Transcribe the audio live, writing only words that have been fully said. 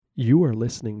You are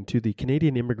listening to the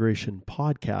Canadian Immigration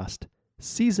Podcast,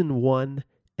 Season 1,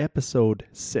 Episode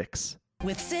 6.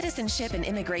 With Citizenship and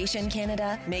Immigration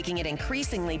Canada making it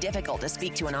increasingly difficult to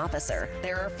speak to an officer,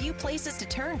 there are few places to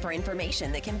turn for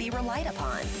information that can be relied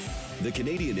upon. The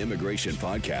Canadian Immigration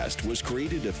Podcast was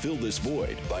created to fill this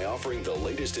void by offering the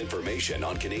latest information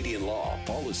on Canadian law,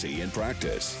 policy, and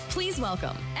practice. Please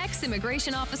welcome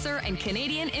ex-immigration officer and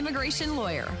Canadian immigration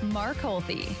lawyer, Mark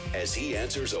Holthe. As he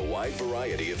answers a wide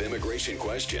variety of immigration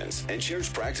questions and shares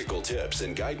practical tips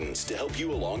and guidance to help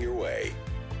you along your way.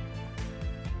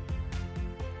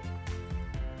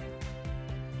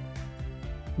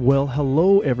 Well,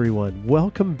 hello everyone.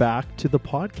 Welcome back to the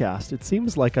podcast. It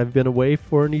seems like I've been away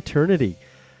for an eternity.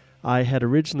 I had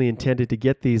originally intended to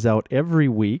get these out every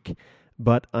week,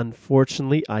 but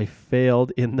unfortunately I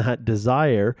failed in that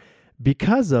desire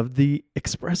because of the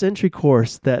express entry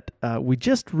course that we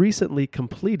just recently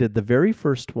completed, the very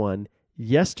first one,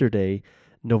 yesterday,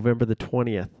 November the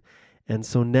 20th. And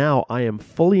so now I am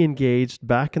fully engaged,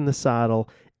 back in the saddle,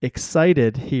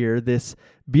 excited here this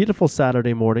beautiful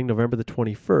Saturday morning, November the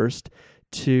 21st,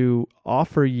 to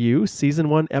offer you Season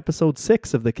 1, Episode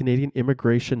 6 of the Canadian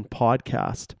Immigration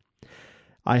Podcast.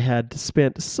 I had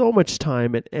spent so much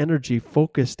time and energy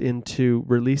focused into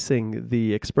releasing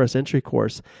the Express Entry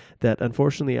course that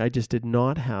unfortunately I just did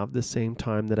not have the same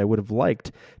time that I would have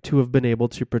liked to have been able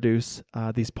to produce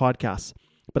these podcasts.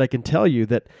 But I can tell you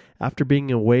that after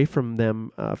being away from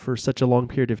them for such a long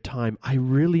period of time, I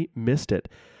really missed it.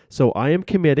 So I am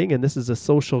committing, and this is a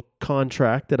social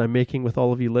contract that I'm making with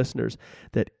all of you listeners,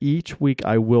 that each week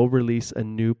I will release a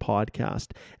new podcast.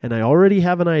 And I already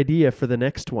have an idea for the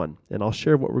next one, and I'll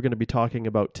share what we're going to be talking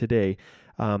about today.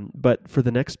 But for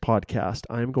the next podcast,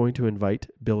 I'm going to invite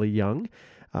Billy Young,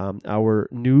 our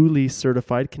newly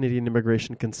certified Canadian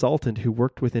immigration consultant who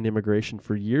worked within immigration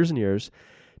for years and years,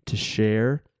 to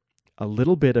share a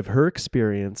little bit of her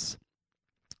experience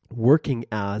working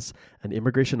as an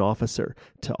immigration officer,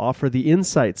 to offer the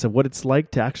insights of what it's like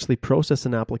to actually process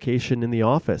an application in the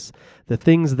office, the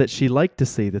things that she liked to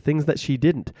see, the things that she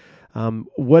didn't,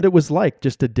 what it was like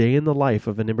just a day in the life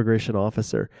of an immigration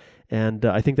officer. And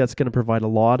I think that's going to provide a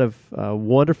lot of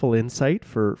wonderful insight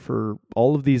for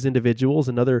all of these individuals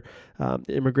and other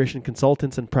immigration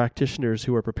consultants and practitioners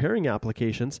who are preparing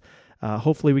applications.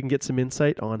 Hopefully we can get some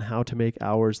insight on how to make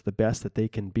ours the best that they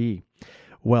can be.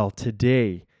 Well,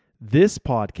 today, this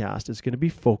podcast is going to be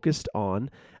focused on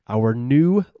our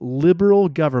new Liberal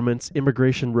government's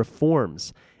immigration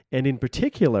reforms. And in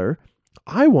particular,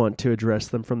 I want to address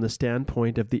them from the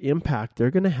standpoint of the impact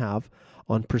they're going to have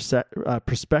on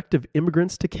prospective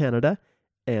immigrants to Canada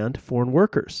and foreign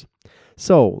workers.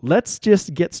 So let's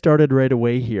just get started right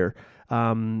away here.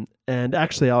 And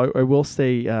actually, I will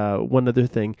say one other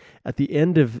thing. At the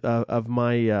end of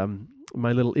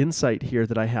my little insight here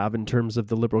that I have in terms of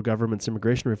the Liberal government's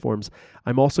immigration reforms,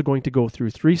 I'm also going to go through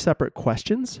 3 separate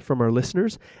questions from our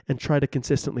listeners and try to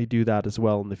consistently do that as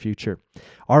well in the future.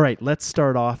 All right, let's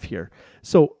start off here.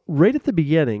 So right at the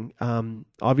beginning,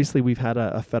 obviously we've had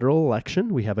a federal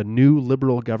election. We have a new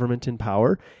Liberal government in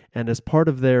power. And as part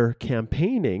of their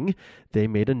campaigning, they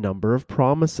made a number of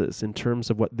promises in terms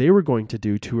of what they were going to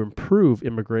do to improve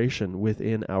immigration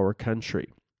within our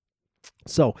country.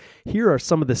 So here are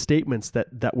some of the statements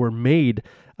that were made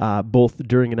both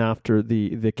during and after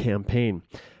the campaign.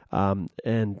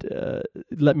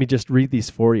 Let me just read these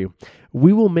for you.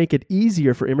 We will make it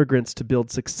easier for immigrants to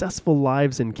build successful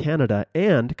lives in Canada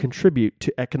and contribute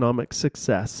to the economic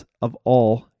success of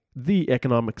all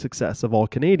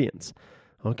Canadians.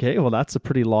 Okay, well, that's a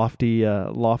pretty lofty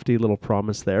little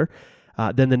promise there.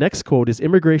 Then the next quote is,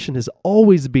 immigration has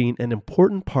always been an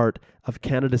important part of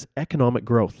Canada's economic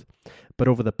growth. But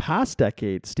over the past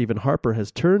decade, Stephen Harper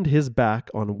has turned his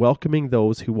back on welcoming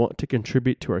those who want to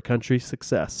contribute to our country's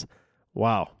success.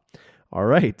 Wow. All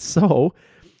right. So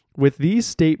with these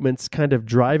statements kind of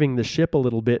driving the ship a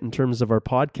little bit in terms of our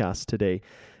podcast today,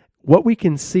 what we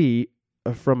can see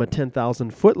from a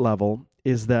 10,000-foot level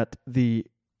is that the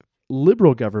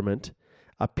Liberal government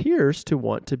appears to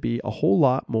want to be a whole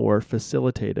lot more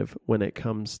facilitative when it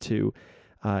comes to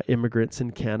immigrants in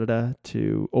Canada,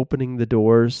 to opening the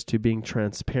doors, to being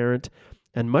transparent,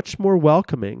 and much more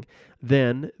welcoming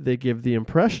than they give the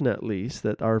impression, at least,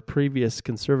 that our previous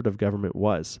Conservative government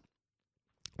was.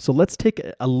 So let's take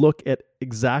a look at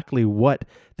exactly what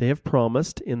they have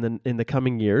promised in the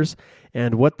coming years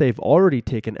and what they've already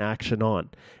taken action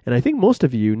on. And I think most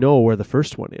of you know where the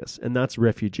first one is, and that's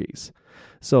refugees.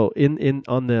 So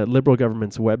on the Liberal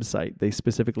government's website, they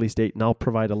specifically state, and I'll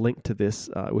provide a link to this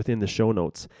within the show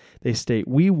notes, they state,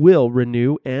 we will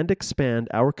renew and expand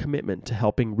our commitment to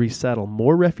helping resettle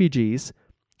more refugees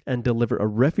and deliver a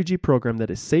refugee program that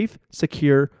is safe,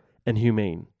 secure, and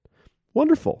humane.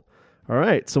 Wonderful. All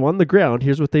right, so on the ground,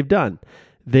 here's what they've done.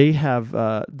 They have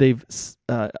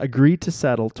agreed to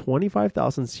settle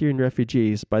 25,000 Syrian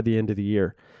refugees by the end of the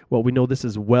year. Well, we know this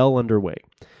is well underway.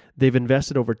 They've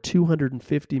invested over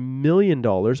 $250 million,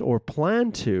 or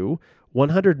plan to,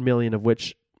 $100 million of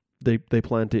which they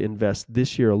plan to invest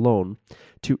this year alone,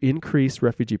 to increase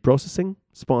refugee processing,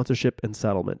 sponsorship, and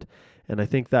settlement. And I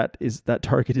think that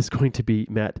target is going to be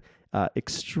met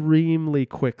extremely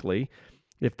quickly.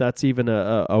 If that's even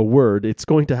a word, it's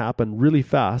going to happen really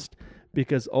fast,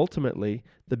 because ultimately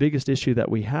the biggest issue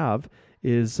that we have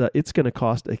is it's going to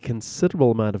cost a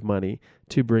considerable amount of money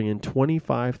to bring in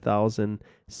 25,000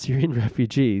 Syrian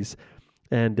refugees,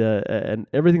 and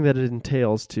everything that it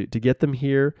entails to get them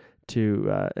here,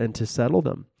 and to settle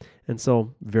them. And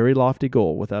so, very lofty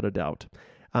goal, without a doubt.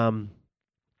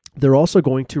 They're also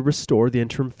going to restore the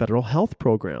interim federal health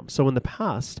program. So in the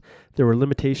past, there were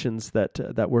limitations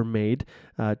that were made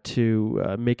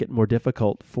to make it more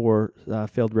difficult for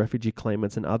failed refugee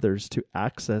claimants and others to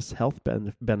access health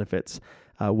benefits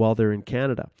while they're in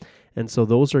Canada. And so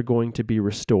those are going to be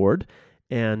restored.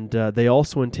 And they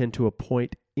also intend to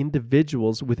appoint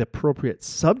individuals with appropriate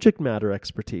subject matter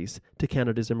expertise to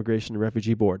Canada's Immigration and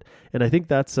Refugee Board. And I think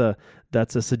that's a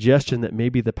suggestion that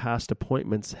maybe the past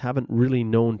appointments haven't really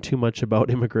known too much about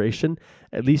immigration,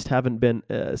 at least haven't been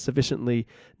sufficiently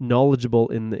knowledgeable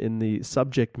in the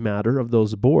subject matter of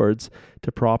those boards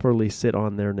to properly sit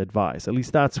on there and advise. At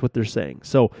least that's what they're saying.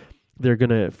 So they're going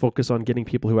to focus on getting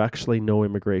people who actually know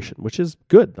immigration, which is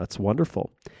good. That's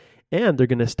wonderful. And they're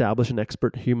going to establish an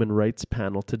expert human rights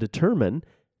panel to determine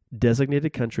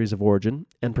designated countries of origin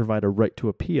and provide a right to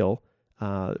appeal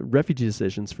refugee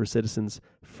decisions for citizens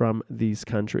from these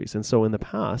countries. And so in the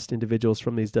past, individuals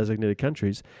from these designated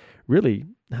countries really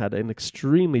had an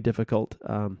extremely difficult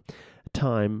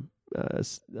time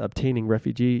obtaining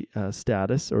refugee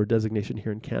status or designation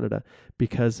here in Canada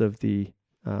because of the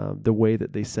way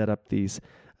that they set up these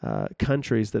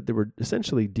countries that they were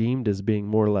essentially deemed as being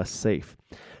more or less safe.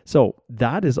 So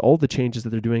that is all the changes that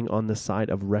they're doing on the side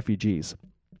of refugees.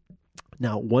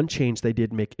 Now, one change they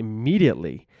did make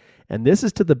immediately, and this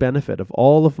is to the benefit of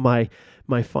all of my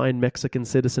fine Mexican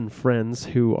citizen friends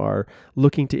who are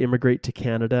looking to immigrate to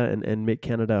Canada and make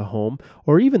Canada a home,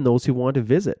 or even those who want to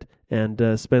visit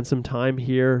and spend some time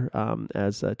here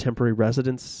as temporary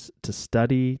residents to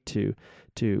study, to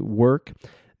work.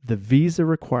 The visa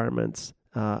requirements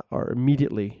are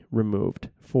immediately removed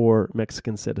for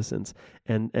Mexican citizens.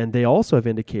 And they also have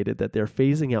indicated that they're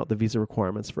phasing out the visa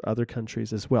requirements for other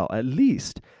countries as well. At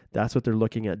least that's what they're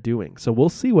looking at doing. So we'll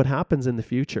see what happens in the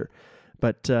future.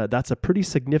 But that's a pretty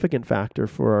significant factor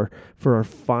for our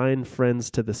fine friends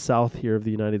to the south here of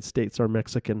the United States, our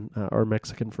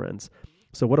Mexican friends.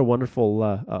 So what a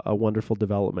wonderful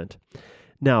development.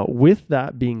 Now, with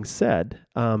that being said,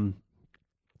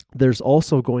 there's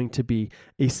also going to be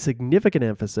a significant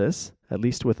emphasis, at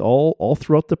least with all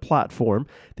throughout the platform,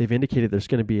 they've indicated there's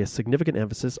going to be a significant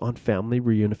emphasis on family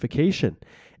reunification.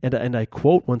 And I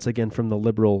quote once again from the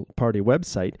Liberal Party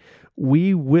website,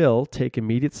 "We will take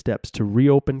immediate steps to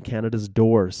reopen Canada's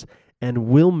doors and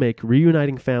will make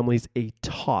reuniting families a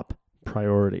top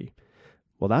priority."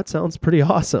 Well, that sounds pretty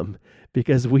awesome,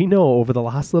 because we know over the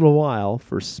last little while,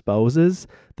 for spouses,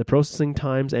 the processing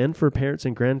times and for parents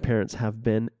and grandparents have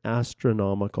been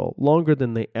astronomical, longer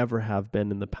than they ever have been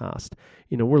in the past.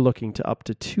 You know, we're looking to up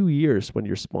to 2 years when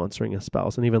you're sponsoring a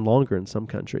spouse, and even longer in some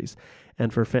countries.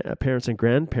 And for parents and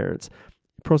grandparents,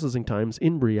 processing times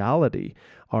in reality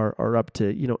are up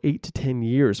to 8 to 10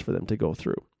 years for them to go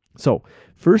through. So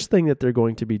first thing that they're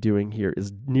going to be doing here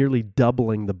is nearly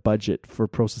doubling the budget for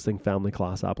processing family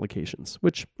class applications,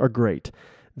 which are great.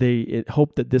 They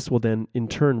hope that this will then in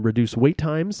turn reduce wait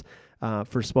times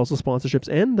for spousal sponsorships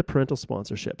and the parental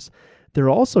sponsorships. They're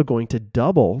also going to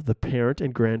double the parent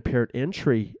and grandparent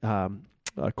entry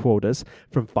quotas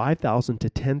from 5,000 to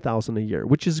 10,000 a year,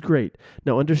 which is great.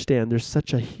 Now understand, there's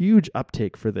such a huge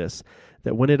uptake for this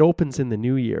that when it opens in the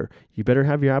new year, you better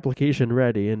have your application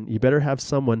ready, and you better have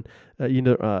someone,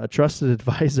 a trusted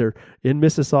advisor in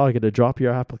Mississauga to drop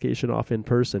your application off in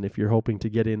person if you're hoping to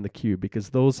get in the queue,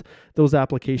 because those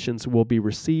applications will be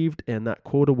received and that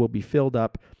quota will be filled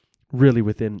up really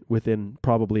within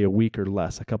probably a week or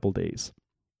less, a couple days.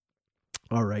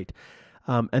 All right.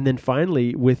 And then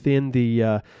finally, within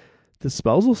the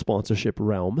spousal sponsorship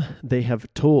realm,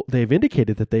 they've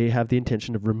indicated that they have the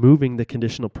intention of removing the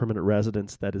conditional permanent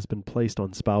residence that has been placed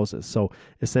on spouses. So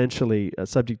essentially,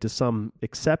 subject to some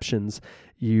exceptions,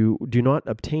 you do not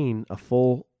obtain a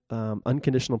full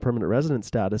unconditional permanent resident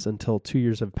status until 2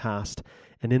 years have passed.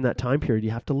 And in that time period,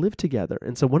 you have to live together.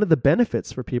 And so one of the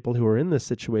benefits for people who are in this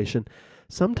situation,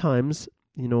 sometimes,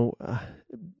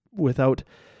 without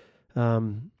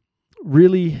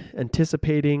really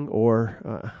anticipating,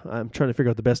 or I'm trying to figure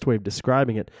out the best way of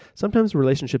describing it, sometimes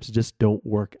relationships just don't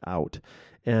work out.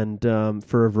 And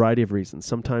for a variety of reasons.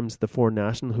 Sometimes the foreign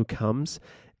national who comes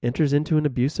enters into an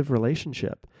abusive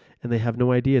relationship, and they have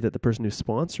no idea that the person who's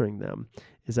sponsoring them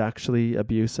is actually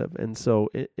abusive. And so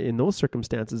in those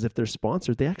circumstances, if they're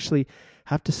sponsored, they actually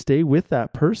have to stay with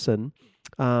that person.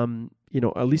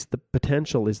 At least the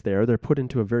potential is there. They're put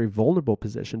into a very vulnerable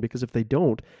position, because if they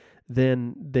don't,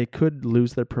 then they could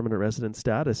lose their permanent resident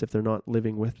status if they're not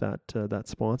living with that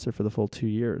sponsor for the full 2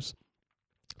 years.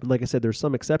 And like I said, there's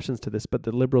some exceptions to this, but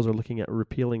the Liberals are looking at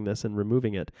repealing this and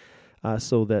removing it,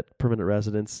 so that permanent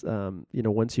residence,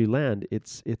 once you land,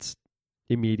 it's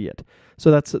immediate. So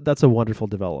that's a wonderful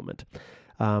development.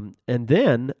 And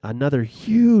then another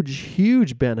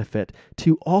huge benefit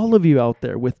to all of you out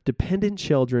there with dependent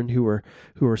children who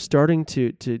are starting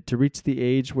to reach the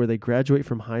age where they graduate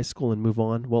from high school and move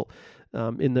on. Well,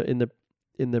 in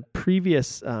the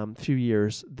previous few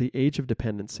years, the age of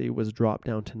dependency was dropped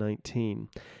down to 19,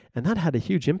 and that had a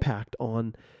huge impact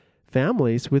on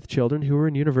families with children who were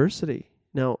in university.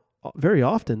 Now, very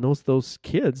often those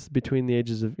kids between the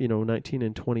ages of 19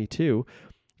 and 22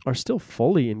 are still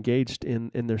fully engaged in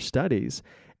their studies,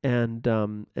 and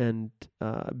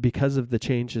because of the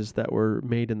changes that were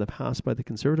made in the past by the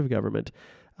Conservative government,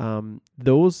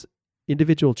 those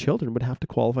individual children would have to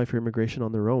qualify for immigration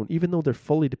on their own, even though they're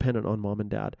fully dependent on mom and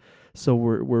dad. So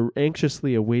we're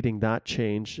anxiously awaiting that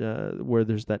change, where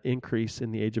there's that increase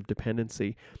in the age of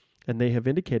dependency. And they have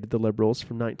indicated, the Liberals,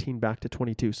 from 19 back to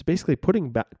 22. So basically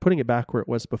putting it back where it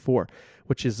was before,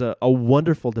 which is a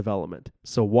wonderful development.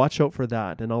 So watch out for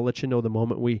that, and I'll let you know the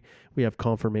moment we have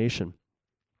confirmation.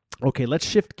 Okay, let's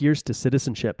shift gears to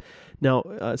citizenship.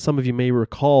 Now, some of you may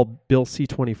recall Bill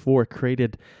C-24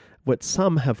 created what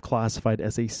some have classified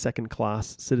as a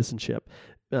second-class citizenship.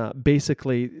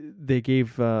 Basically, they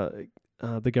gave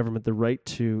the government the right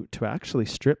to actually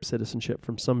strip citizenship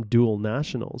from some dual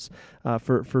nationals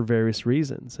for various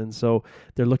reasons. And so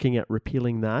they're looking at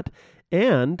repealing that.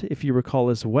 And if you recall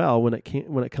as well, when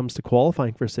it comes to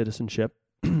qualifying for citizenship,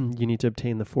 you need to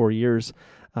obtain the 4 years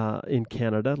in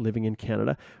Canada, living in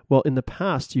Canada. Well, in the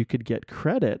past, you could get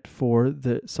credit for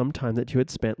some time that you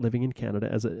had spent living in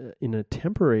Canada in a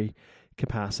temporary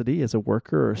capacity as a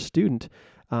worker or a student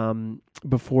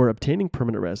before obtaining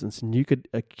permanent residence, and you could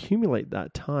accumulate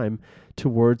that time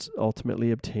towards ultimately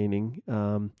obtaining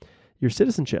your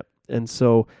citizenship. And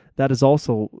so that is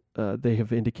also, they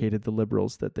have indicated, the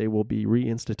Liberals, that they will be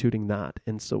reinstituting that.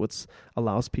 And so it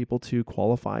allows people to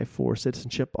qualify for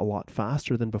citizenship a lot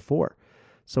faster than before.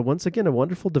 So once again, a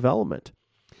wonderful development.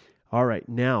 All right,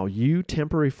 now you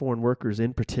temporary foreign workers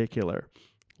in particular,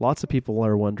 lots of people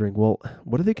are wondering, well,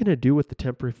 what are they going to do with the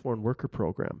temporary foreign worker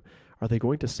program? Are they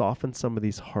going to soften some of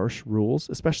these harsh rules,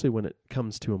 especially when it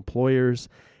comes to employers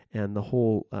and the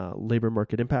whole labor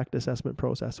market impact assessment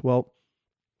process? Well,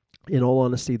 in all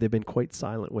honesty, they've been quite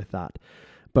silent with that.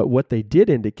 But what they did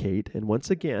indicate, and once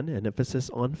again, an emphasis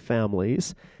on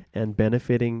families and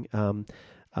benefiting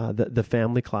the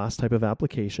family class type of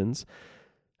applications,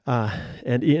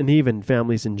 and even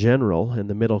families in general, and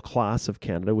the middle class of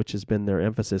Canada, which has been their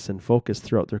emphasis and focus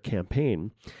throughout their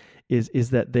campaign, is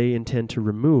that they intend to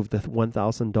remove the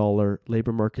 $1,000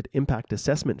 labor market impact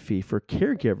assessment fee for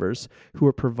caregivers who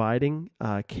are providing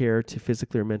care to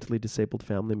physically or mentally disabled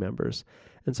family members.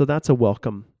 And so that's a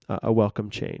welcome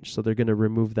change. So they're going to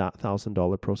remove that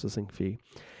 $1,000 processing fee.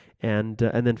 And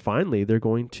then finally, they're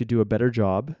going to do a better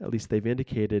job, at least they've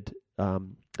indicated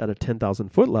at a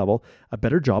 10,000-foot level, a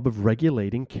better job of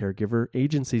regulating caregiver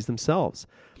agencies themselves.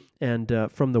 And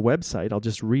from the website, I'll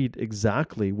just read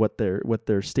exactly what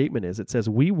their statement is. It says,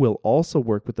 "We will also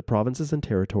work with the provinces and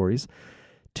territories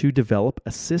to develop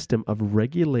a system of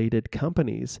regulated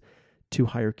companies to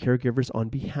hire caregivers on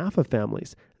behalf of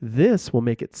families. This will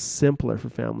make it simpler for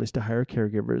families to hire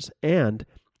caregivers and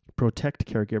protect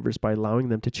caregivers by allowing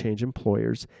them to change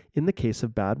employers in the case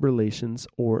of bad relations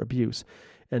or abuse."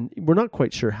 And we're not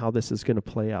quite sure how this is going to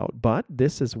play out, but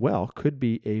this as well could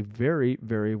be a very,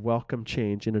 very welcome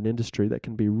change in an industry that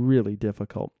can be really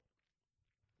difficult.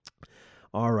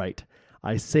 All right,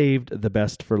 I saved the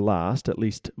best for last, at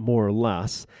least more or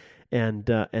less, and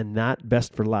that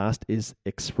best for last is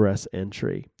express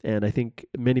entry. And I think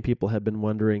many people have been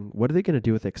wondering, what are they going to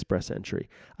do with express entry?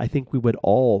 I think we would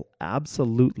all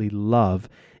absolutely love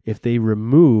if they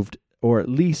removed, or at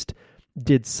least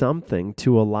did something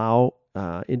to allow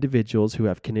individuals who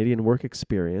have Canadian work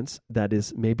experience that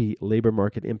is maybe labor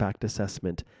market impact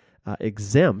assessment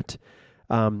exempt,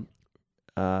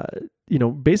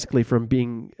 basically from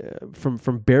being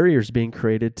from barriers being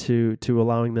created to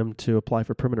allowing them to apply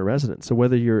for permanent residence. So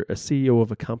whether you're a CEO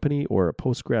of a company or a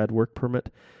post-grad work permit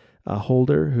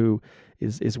holder who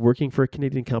is working for a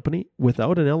Canadian company,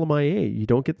 without an LMIA, you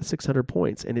don't get the 600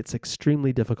 points, and it's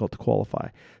extremely difficult to qualify.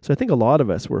 So I think a lot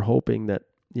of us were hoping that,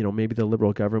 maybe the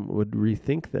Liberal government would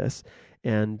rethink this.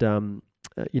 And,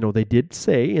 they did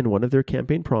say in one of their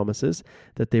campaign promises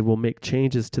that they will make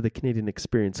changes to the Canadian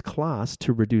experience class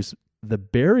to reduce the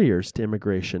barriers to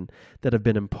immigration that have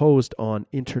been imposed on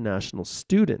international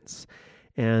students.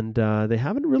 And they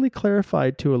haven't really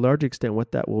clarified to a large extent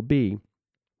what that will be.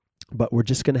 But we're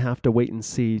just going to have to wait and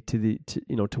see to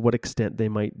what extent they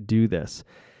might do this.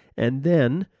 And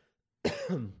then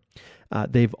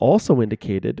they've also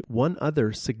indicated one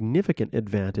other significant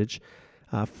advantage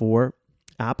for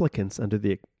applicants under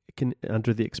the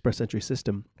Express Entry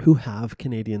system who have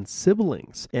Canadian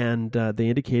siblings. And they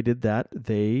indicated that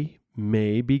they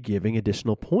may be giving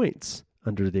additional points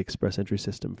under the Express Entry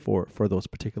system for those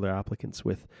particular applicants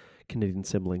with Canadian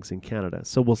siblings in Canada.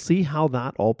 So we'll see how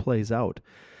that all plays out.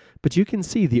 But you can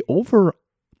see the overarching,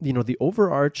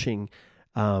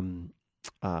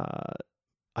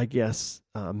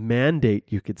 mandate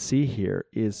you could see here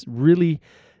is really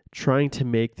trying to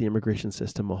make the immigration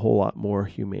system a whole lot more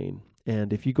humane.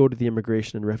 And if you go to the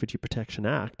Immigration and Refugee Protection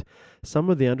Act, some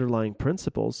of the underlying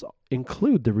principles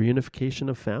include the reunification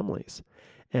of families.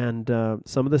 And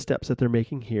some of the steps that they're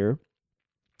making here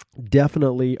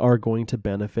definitely are going to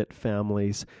benefit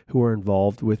families who are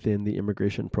involved within the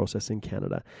immigration process in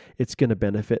Canada. It's going to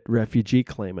benefit refugee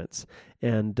claimants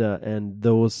and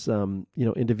those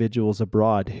individuals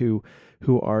abroad who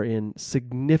are in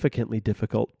significantly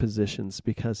difficult positions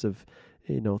because of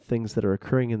things that are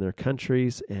occurring in their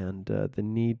countries and the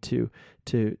need to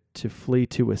flee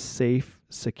to a safe,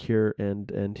 secure,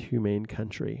 and humane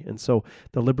country. And so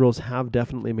the Liberals have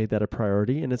definitely made that a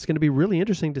priority, and it's going to be really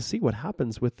interesting to see what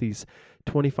happens with these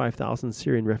 25,000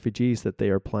 Syrian refugees that they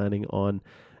are planning on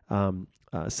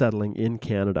settling in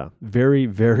Canada. Very,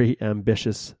 very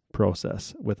ambitious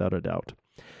process, without a doubt.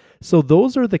 So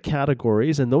those are the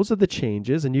categories and those are the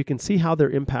changes, and you can see how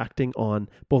they're impacting on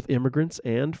both immigrants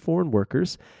and foreign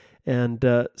workers. And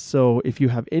so if you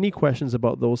have any questions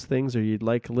about those things or you'd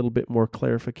like a little bit more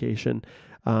clarification,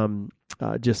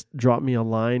 just drop me a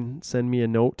line, send me a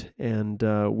note, and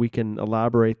we can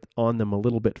elaborate on them a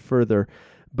little bit further.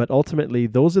 But ultimately,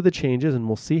 those are the changes, and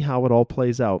we'll see how it all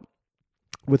plays out.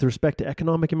 With respect to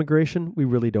economic immigration, we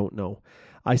really don't know.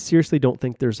 I seriously don't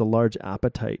think there's a large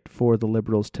appetite for the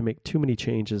Liberals to make too many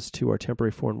changes to our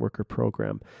temporary foreign worker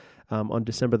program. On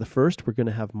December the 1st, we're going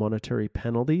to have monetary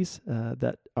penalties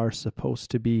that are supposed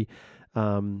to be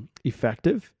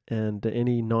effective, and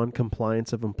any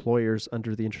non-compliance of employers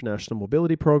under the International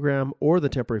Mobility Program or the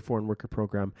Temporary Foreign Worker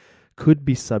Program could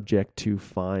be subject to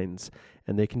fines,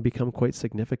 and they can become quite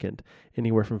significant,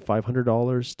 anywhere from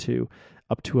 $500 to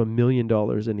up to $1 million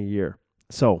in a year.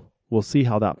 So we'll see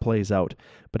how that plays out.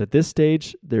 But at this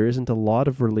stage, there isn't a lot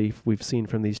of relief we've seen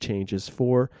from these changes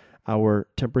for our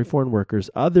temporary foreign workers,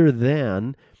 other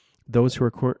than those who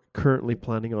are currently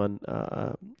planning on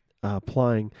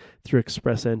applying through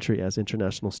Express Entry as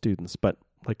international students. But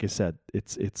like I said,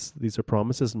 it's these are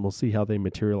promises, and we'll see how they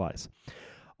materialize.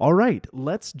 All right,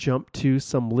 let's jump to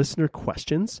some listener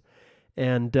questions,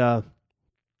 and the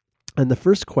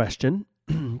first question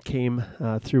came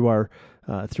through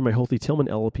my Holthe Tillman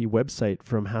LLP website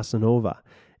from Hasanova,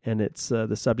 and it's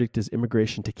the subject is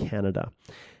immigration to Canada.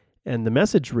 And the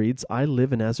message reads, I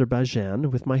live in Azerbaijan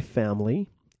with my family,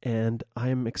 and I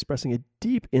am expressing a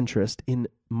deep interest in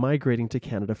migrating to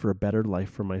Canada for a better life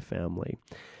for my family.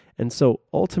 And so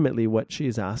ultimately what she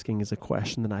is asking is a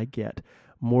question that I get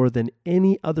more than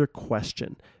any other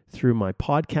question through my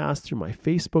podcast, through my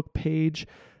Facebook page,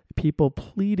 people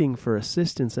pleading for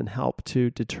assistance and help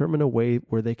to determine a way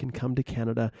where they can come to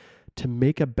Canada to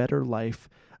make a better life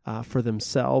for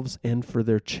themselves and for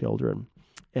their children.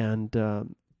 And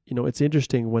it's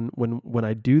interesting when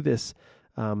I do this,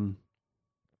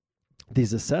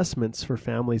 these assessments for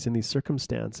families in these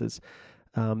circumstances,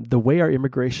 the way our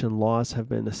immigration laws have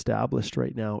been established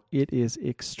right now, it is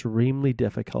extremely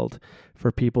difficult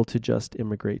for people to just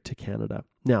immigrate to Canada.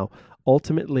 Now,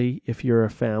 ultimately, if you're a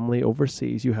family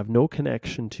overseas, you have no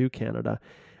connection to Canada.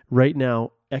 Right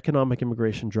now, economic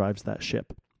immigration drives that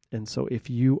ship. And so if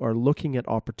you are looking at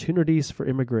opportunities for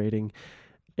immigrating,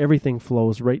 everything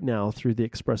flows right now through the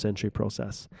Express Entry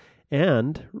process.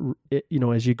 And,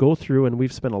 as you go through, and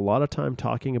we've spent a lot of time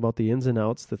talking about the ins and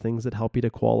outs, the things that help you to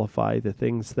qualify, the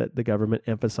things that the government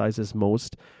emphasizes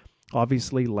most.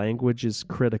 Obviously, language is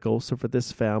critical. So for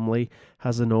this family,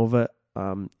 Hasanova,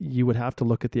 you would have to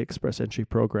look at the Express Entry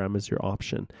program as your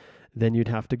option. Then you'd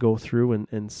have to go through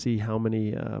and see how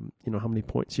many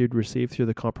points you'd receive through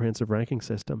the comprehensive ranking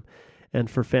system. And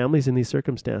for families in these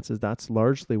circumstances, that's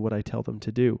largely what I tell them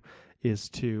to do, is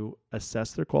to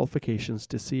assess their qualifications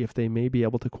to see if they may be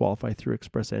able to qualify through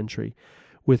Express Entry.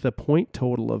 With a point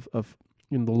total of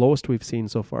the lowest we've seen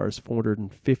so far is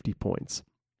 450 points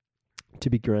to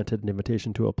be granted an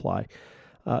invitation to apply.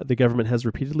 The government has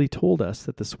repeatedly told us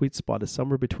that the sweet spot is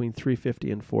somewhere between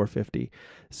 350 and 450.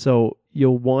 So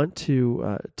you'll want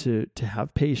to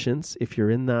have patience. If you're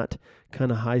in that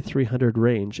kind of high 300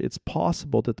 range, it's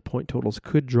possible that the point totals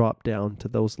could drop down to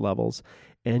those levels,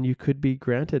 and you could be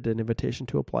granted an invitation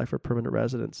to apply for permanent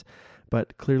residence.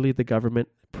 But clearly the government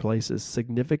places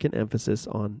significant emphasis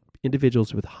on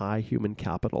individuals with high human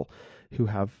capital who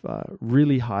have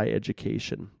really high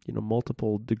education,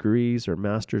 multiple degrees or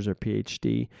masters or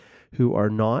PhD, who are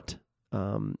not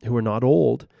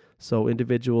old. So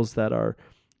individuals that are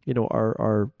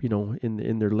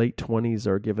in their late 20s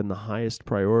are given the highest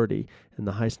priority and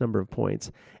the highest number of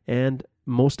points. And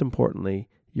most importantly,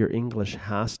 your English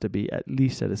has to be at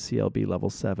least at a CLB level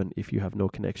 7 if you have no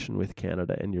connection with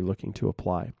Canada and you're looking to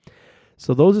apply.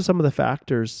 So those are some of the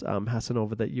factors,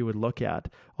 Hasanova, that you would look at.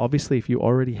 Obviously, if you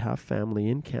already have family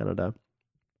in Canada,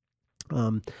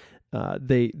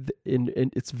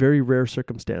 it's very rare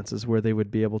circumstances where they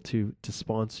would be able to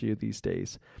sponsor you these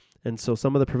days. And so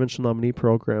some of the provincial nominee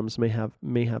programs may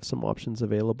have some options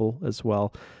available as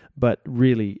well. But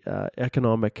really,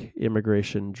 economic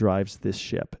immigration drives this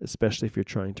ship, especially if you're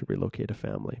trying to relocate a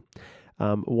family.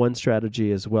 One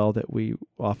strategy as well that we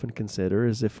often consider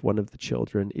is if one of the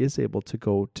children is able to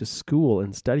go to school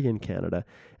and study in Canada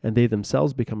and they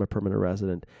themselves become a permanent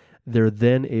resident, they're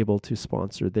then able to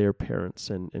sponsor their parents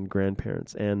and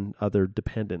grandparents and other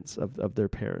dependents of their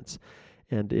parents.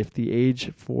 And if the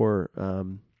age for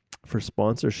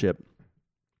sponsorship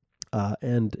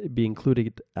and be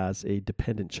included as a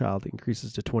dependent child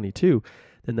increases to 22,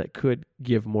 then that could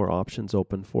give more options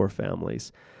open for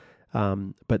families.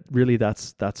 But really,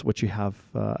 that's what you have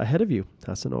ahead of you,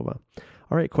 Hasanova.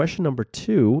 All right, question number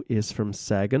 2 is from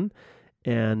Sagan,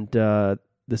 and the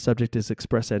subject is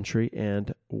Express Entry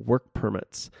and work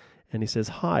permits. And he says,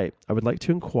 "Hi, I would like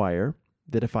to inquire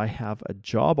that if I have a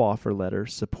job offer letter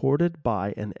supported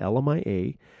by an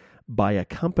LMIA by a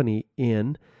company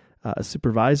in a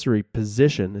supervisory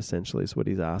position," essentially is what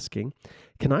he's asking,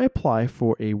 "can I apply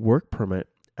for a work permit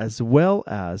as well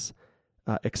as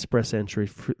Express Entry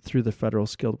through the Federal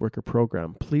Skilled Worker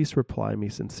Program? Please reply me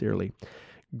sincerely."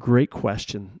 Great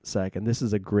question, Sagan. This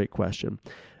is a great question.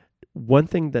 One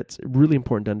thing that's really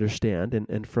important to understand,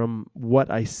 and from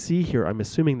what I see here, I'm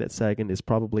assuming that Sagan is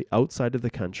probably outside of the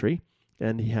country,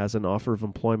 and he has an offer of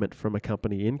employment from a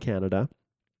company in Canada,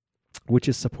 which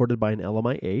is supported by an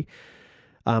LMIA.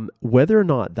 Whether or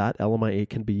not that LMIA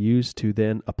can be used to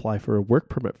then apply for a work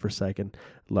permit for Sagan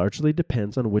largely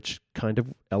depends on which kind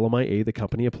of LMIA the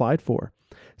company applied for.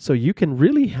 So you can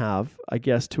really have, I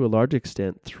guess, to a large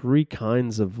extent, 3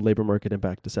 kinds of labor market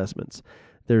impact assessments.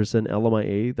 There's an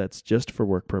LMIA that's just for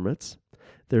work permits.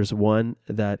 There's one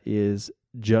that is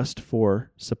just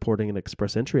for supporting an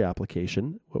Express Entry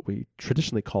application, what we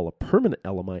traditionally call a permanent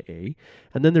LMIA.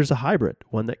 And then there's a hybrid,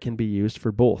 one that can be used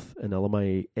for both an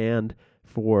LMIA and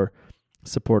for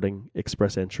supporting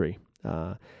Express Entry.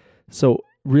 So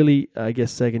really, I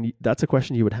guess, Sagan, that's a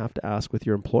question you would have to ask with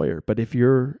your employer. But if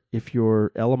your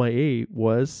LMIA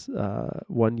was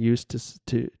one used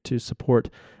to support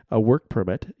a work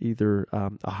permit, either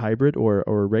a hybrid or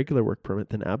a regular work permit,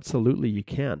 then absolutely you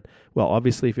can. Well,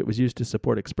 obviously, if it was used to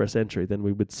support Express Entry, then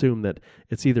we would assume that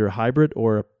it's either a hybrid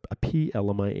or a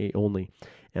PLMIA only.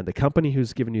 And the company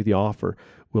who's given you the offer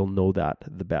will know that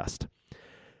the best.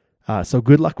 So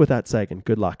good luck with that, Sagan.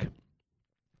 Good luck.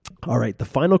 All right, the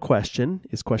final question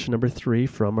is question number 3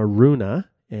 from Aruna,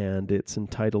 and it's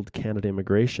entitled Canada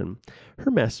Immigration.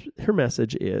 Her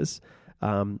message is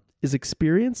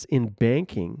experience in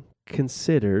banking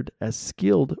considered as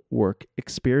skilled work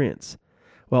experience?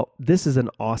 Well, this is an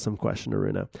awesome question,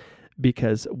 Aruna,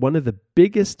 because one of the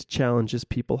biggest challenges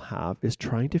people have is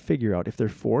trying to figure out if their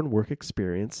foreign work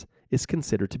experience is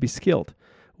considered to be skilled.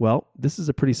 Well, this is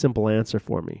a pretty simple answer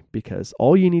for me, because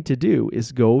all you need to do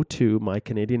is go to my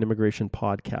Canadian Immigration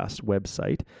Podcast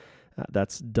website.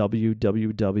 That's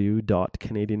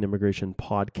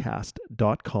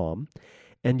www.canadianimmigrationpodcast.com.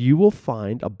 And you will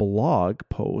find a blog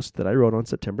post that I wrote on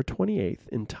September 28th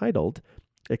entitled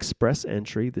Express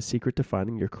Entry, the secret to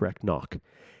finding your correct knock.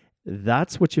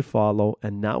 That's what you follow,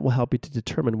 and that will help you to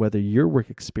determine whether your work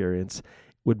experience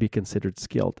would be considered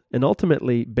skilled. And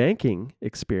ultimately, banking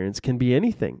experience can be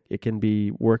anything. It can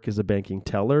be work as a banking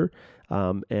teller,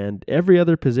 and every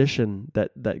other position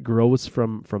that grows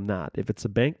from that. If it's a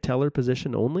bank teller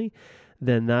position only,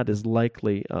 then that is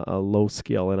likely a low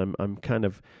skill. And I'm kind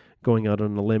of going out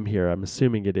on a limb here. I'm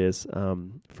assuming it is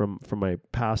from my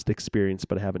past experience,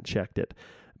 but I haven't checked it.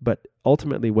 But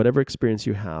ultimately, whatever experience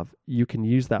you have, you can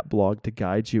use that blog to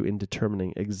guide you in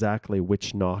determining exactly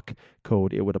which knock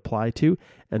code it would apply to,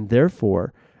 and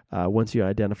therefore, once you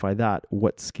identify that,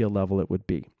 what skill level it would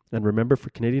be. And remember,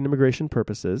 for Canadian immigration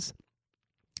purposes,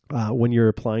 when you're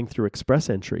applying through Express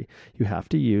Entry, you have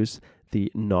to use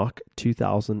the NOC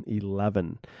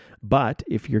 2011. But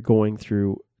if you're going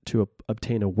through to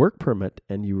obtain a work permit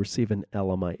and you receive an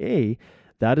LMIA,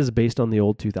 that is based on the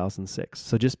old 2006.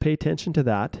 So just pay attention to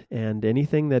that, and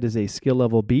anything that is a skill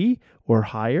level B or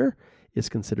higher is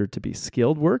considered to be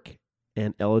skilled work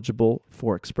and eligible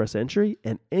for Express Entry,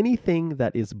 and anything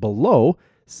that is below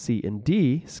C and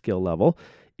D skill level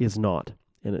is not.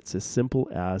 And it's as simple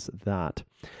as that.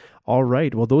 All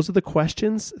right. Well, those are the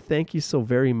questions. Thank you so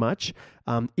very much.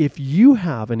 If you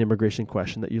have an immigration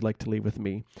question that you'd like to leave with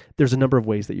me, there's a number of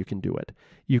ways that you can do it.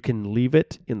 You can leave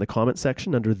it in the comment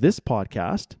section under this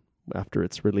podcast after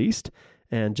it's released,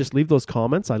 and just leave those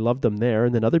comments. I love them there,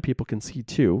 and then other people can see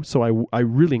too. So I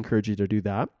really encourage you to do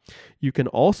that. You can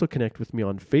also connect with me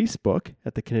on Facebook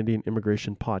at the Canadian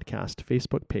Immigration Podcast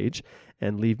Facebook page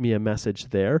and leave me a message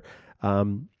there.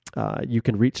 You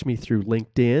can reach me through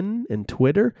LinkedIn and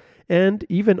Twitter, and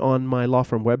even on my law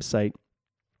firm website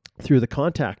through the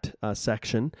contact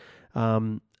section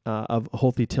of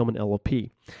Holthe Tillman LLP.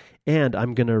 And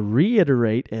I'm going to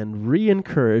reiterate and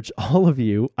re-encourage all of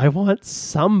you. I want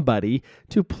somebody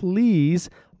to please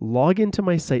log into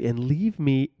my site and leave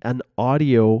me an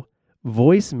audio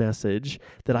voice message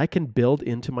that I can build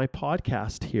into my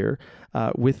podcast here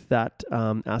with that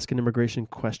Ask an Immigration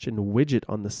Question widget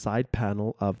on the side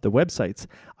panel of the websites.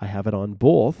 I have it on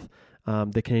both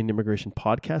the Canadian Immigration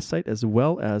Podcast site as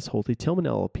well as Holthe Tillman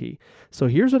LLP. So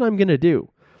here's what I'm going to do.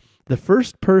 The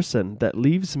first person that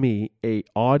leaves me a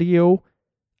audio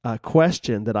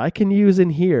question that I can use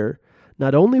in here,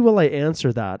 not only will I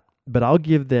answer that, but I'll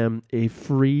give them a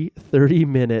free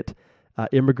 30-minute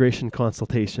immigration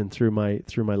consultation through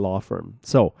my law firm.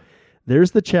 So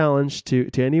there's the challenge to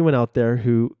anyone out there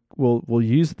who will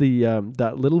use the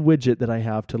that little widget that I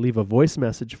have to leave a voice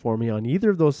message for me on either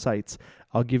of those sites.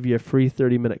 I'll give you a free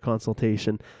 30-minute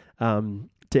consultation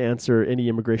to answer any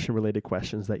immigration-related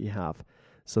questions that you have.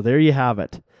 So there you have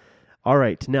it. All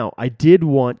right. Now, I did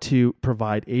want to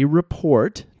provide a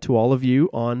report to all of you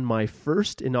on my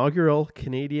first inaugural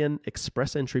Canadian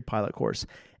Express Entry pilot course.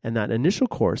 And that initial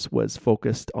course was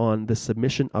focused on the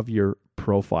submission of your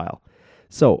profile.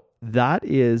 So that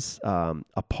is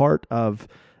a part of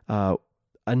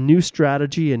a new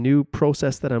strategy, a new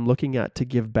process that I'm looking at to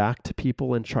give back to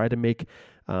people and try to make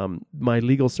my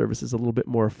legal services a little bit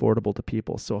more affordable to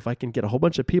people. So if I can get a whole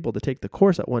bunch of people to take the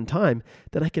course at one time,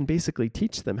 then I can basically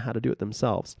teach them how to do it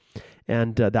themselves.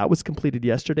 And that was completed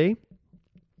yesterday,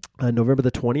 November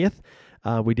the 20th.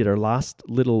 We did our last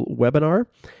little webinar.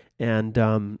 And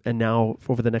now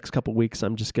over the next couple of weeks,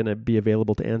 I'm just going to be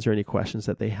available to answer any questions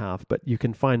that they have. But you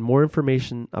can find more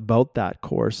information about that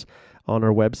course on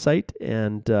our website.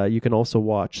 And you can also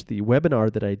watch the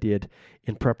webinar that I did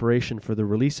in preparation for the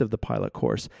release of the pilot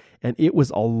course. And it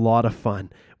was a lot of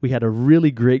fun. We had a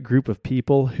really great group of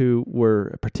people who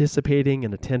were participating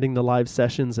and attending the live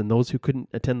sessions. And those who couldn't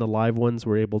attend the live ones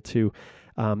were able to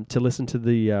listen to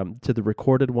the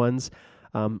recorded ones.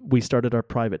 We started our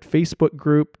private Facebook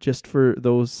group just for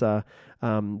those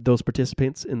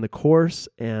participants in the course.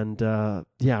 And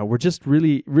we're just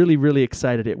really, really, really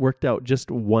excited. It worked out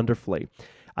just wonderfully.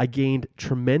 I gained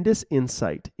tremendous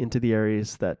insight into the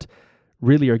areas that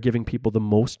really are giving people the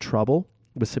most trouble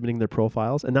with submitting their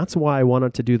profiles. And that's why I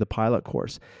wanted to do the pilot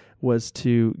course, was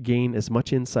to gain as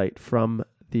much insight from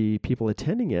the people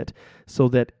attending it so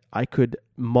that I could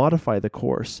modify the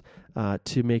course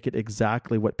to make it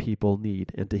exactly what people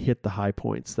need and to hit the high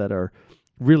points that are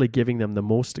really giving them the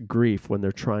most grief when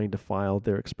they're trying to file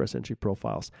their Express Entry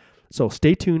profiles. So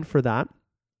stay tuned for that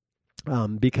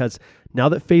because now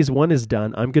that phase 1 is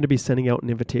done, I'm going to be sending out an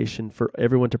invitation for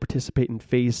everyone to participate in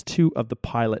phase 2 of the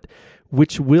pilot,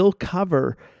 which will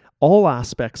cover all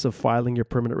aspects of filing your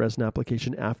permanent resident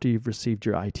application after you've received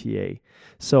your ITA.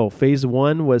 So phase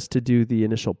 1 was to do the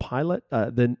initial pilot.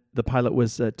 Then the pilot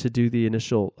was to do the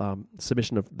initial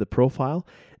submission of the profile.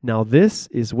 Now this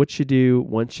is what you do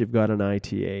once you've got an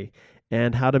ITA.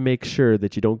 and how to make sure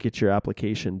that you don't get your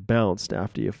application bounced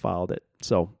after you filed it.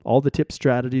 So all the tips,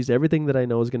 strategies, everything that I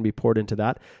know is going to be poured into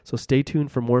that. So stay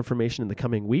tuned for more information in the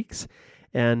coming weeks.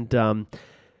 And I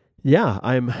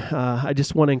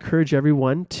just want to encourage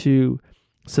everyone to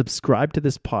subscribe to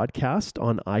this podcast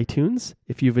on iTunes.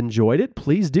 If you've enjoyed it,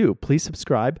 please do. Please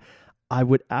subscribe. I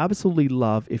would absolutely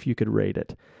love if you could rate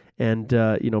it and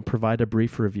provide a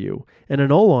brief review. And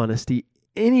in all honesty,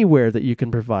 anywhere that you can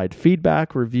provide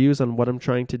feedback, reviews on what I'm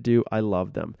trying to do, I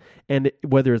love them. And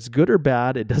whether it's good or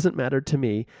bad, it doesn't matter to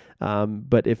me.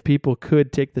 But if people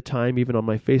could take the time, even on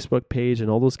my Facebook page and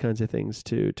all those kinds of things,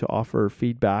 to offer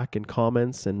feedback and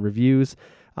comments and reviews,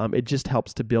 it just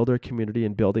helps to build our community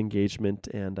and build engagement.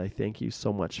 And I thank you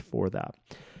so much for that.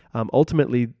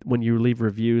 Ultimately, when you leave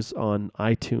reviews on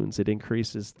iTunes, it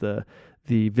increases the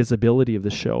visibility of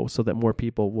the show so that more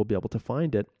people will be able to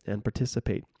find it and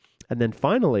participate. And then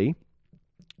finally,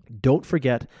 don't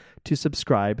forget to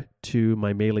subscribe to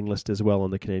my mailing list as well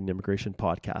on the Canadian Immigration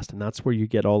Podcast. And that's where you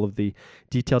get all of the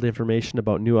detailed information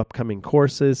about new upcoming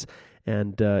courses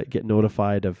and get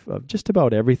notified of just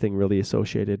about everything really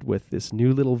associated with this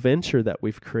new little venture that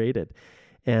we've created.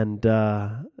 And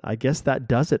I guess that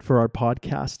does it for our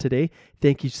podcast today.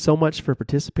 Thank you so much for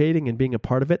participating and being a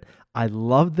part of it. I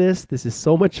love this. This is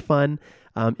so much fun.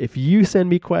 If you send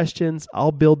me questions,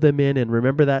 I'll build them in. And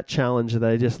remember that challenge that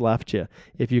I just left you.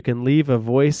 If you can leave a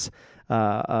voice,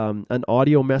 an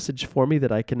audio message for me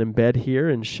that I can embed here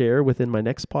and share within my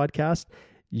next podcast,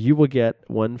 you will get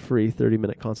one free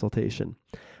 30-minute consultation.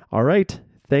 All right.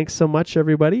 Thanks so much,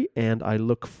 everybody. And I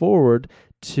look forward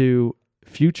to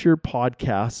future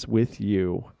podcasts with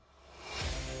you.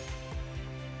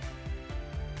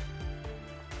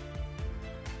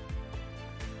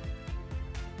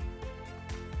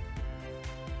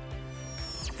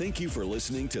 Thank you for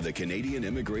listening to the Canadian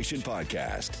Immigration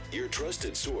Podcast, your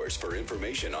trusted source for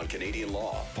information on Canadian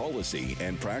law, policy,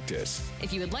 and practice.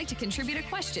 If you would like to contribute a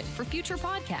question for future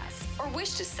podcasts or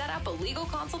wish to set up a legal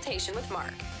consultation with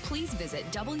Mark, please visit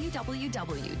www.ht-llp.com.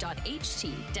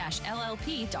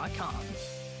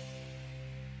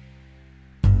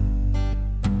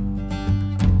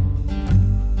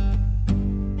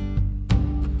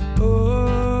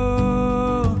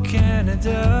 Oh,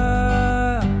 Canada.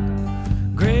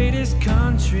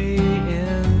 Country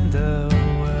in the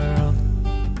world.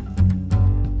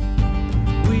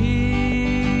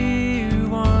 We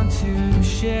want to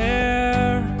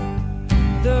share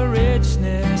the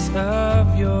richness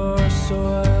of your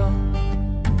soil.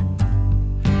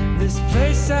 This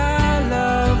place I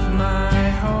love, my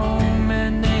home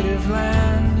and native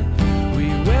land. We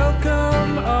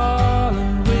welcome all,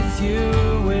 and with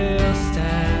you we'll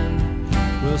stand.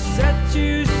 We'll set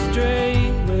you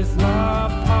straight with law,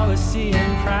 policy,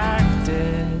 and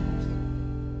practice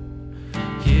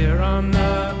here on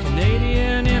the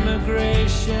Canadian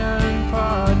Immigration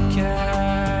Podcast.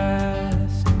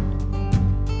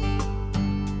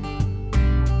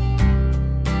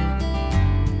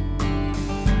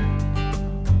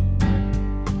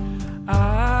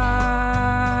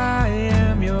 I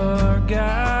am your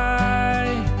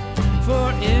guy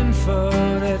for info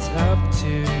that's up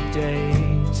to date.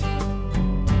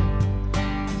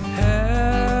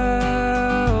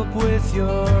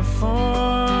 Your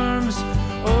forms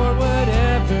or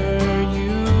whatever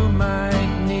you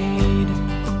might need.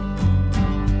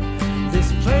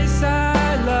 This place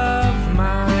I love,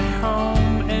 my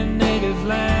home and native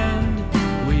land.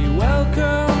 We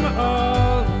welcome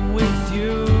all, and with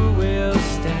you we'll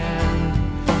stand.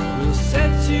 We'll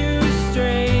set you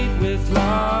straight with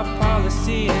law,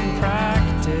 policy, and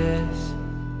practice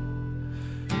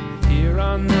here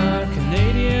on the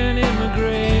Canadian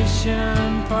Immigration